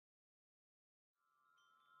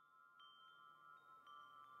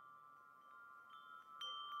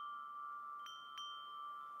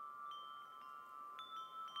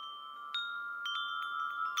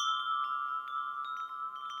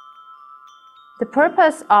The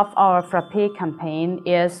purpose of our FRAPPÉ campaign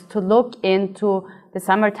is to look into the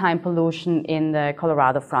summertime pollution in the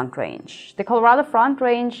Colorado Front Range. The Colorado Front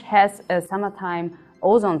Range has a summertime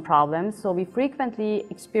ozone problem, so we frequently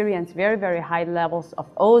experience very, very high levels of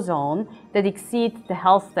ozone that exceed the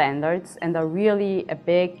health standards and are really a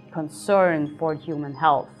big concern for human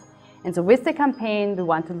health. And so with the campaign, we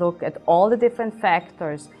want to look at all the different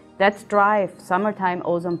factors that drive summertime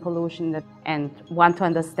ozone pollution and want to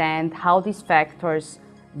understand how these factors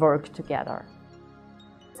work together.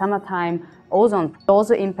 Summertime ozone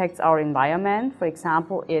also impacts our environment. For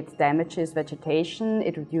example, it damages vegetation,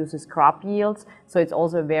 it reduces crop yields, so it's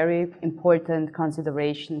also a very important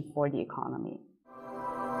consideration for the economy.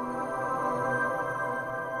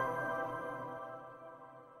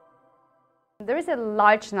 There is a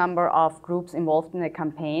large number of groups involved in the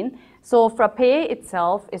campaign. So FRAPPÉ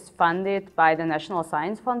itself is funded by the National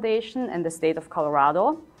Science Foundation and the state of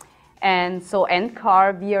Colorado. And so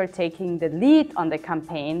NCAR, we are taking the lead on the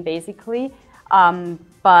campaign basically.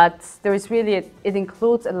 But there is really, it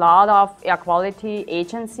includes a lot of air quality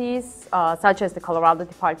agencies, such as the Colorado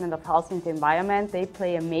Department of Health and the Environment. They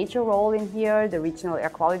play a major role in here, the Regional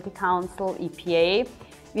Air Quality Council, EPA.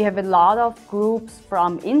 We have a lot of groups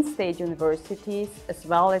from in-state universities as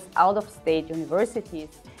well as out-of-state universities,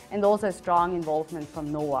 and also a strong involvement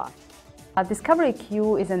from NOAA. Discovery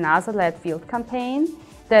Q is a NASA-led field campaign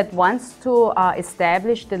that wants to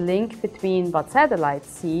establish the link between what satellites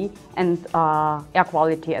see and air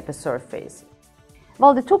quality at the surface.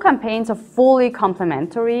 Well, the two campaigns are fully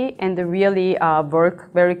complementary and they really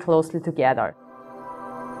work very closely together.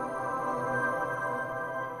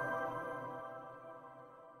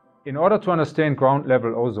 In order to understand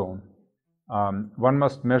ground-level ozone, one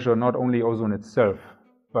must measure not only ozone itself,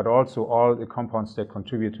 but also all the compounds that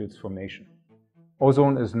contribute to its formation.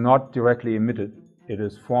 Ozone is not directly emitted. It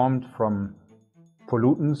is formed from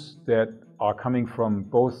pollutants that are coming from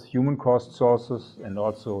both human-caused sources and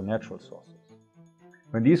also natural sources.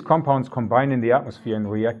 When these compounds combine in the atmosphere and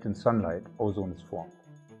react in sunlight, ozone is formed.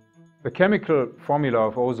 The chemical formula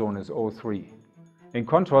of ozone is O3. In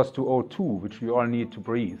contrast to O2, which we all need to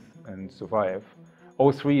breathe and survive,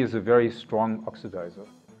 O3 is a very strong oxidizer,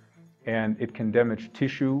 and it can damage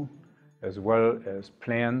tissue as well as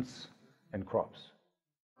plants and crops.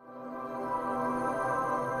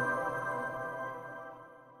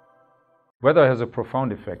 Weather has a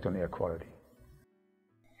profound effect on air quality.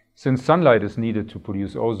 Since sunlight is needed to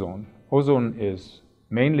produce ozone, ozone is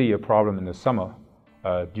mainly a problem in the summer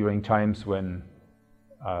during times when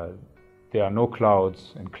there are no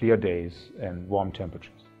clouds and clear days and warm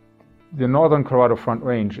temperatures. The northern Colorado Front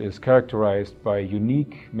Range is characterized by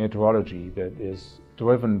unique meteorology that is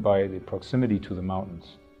driven by the proximity to the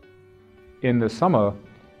mountains. In the summer,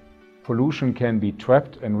 pollution can be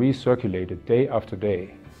trapped and recirculated day after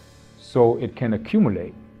day, so it can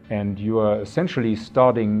accumulate, and you are essentially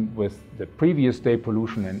starting with the previous day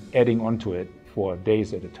pollution and adding onto it for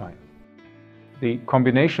days at a time. The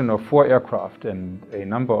combination of 4 aircraft and a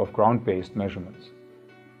number of ground-based measurements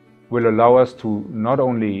will allow us to not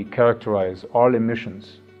only characterize all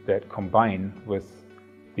emissions that combine with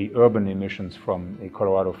the urban emissions from a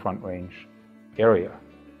Colorado Front Range area,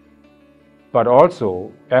 but also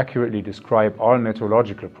accurately describe all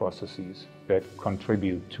meteorological processes that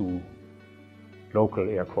contribute to local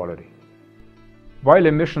air quality. While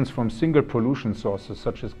emissions from single pollution sources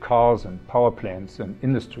such as cars and power plants and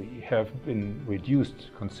industry have been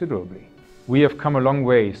reduced considerably, we have come a long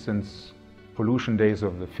way since pollution days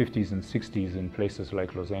of the 50s and 60s in places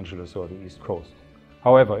like Los Angeles or the East Coast.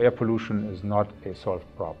 However, air pollution is not a solved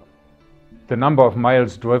problem. The number of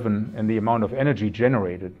miles driven and the amount of energy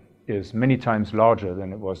generated is many times larger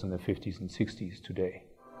than it was in the 50s and 60s today.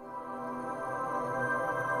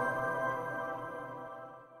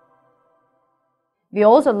 We're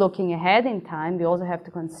also looking ahead in time. We also have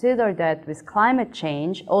to consider that with climate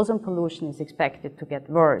change, ozone pollution is expected to get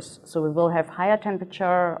worse. So we will have higher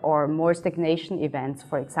temperature or more stagnation events,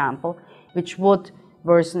 for example, which would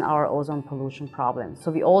worsen our ozone pollution problem.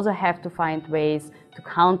 So we also have to find ways to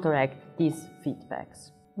counteract these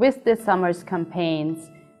feedbacks. With this summer's campaigns,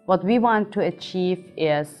 what we want to achieve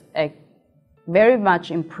is a very much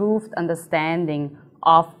improved understanding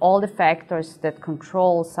of all the factors that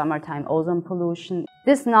control summertime ozone pollution.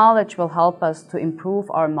 This knowledge will help us to improve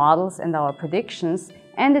our models and our predictions,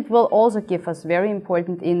 and it will also give us very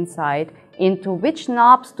important insight into which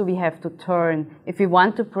knobs do we have to turn if we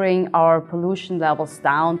want to bring our pollution levels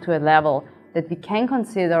down to a level that we can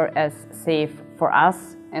consider as safe for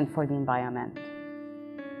us and for the environment.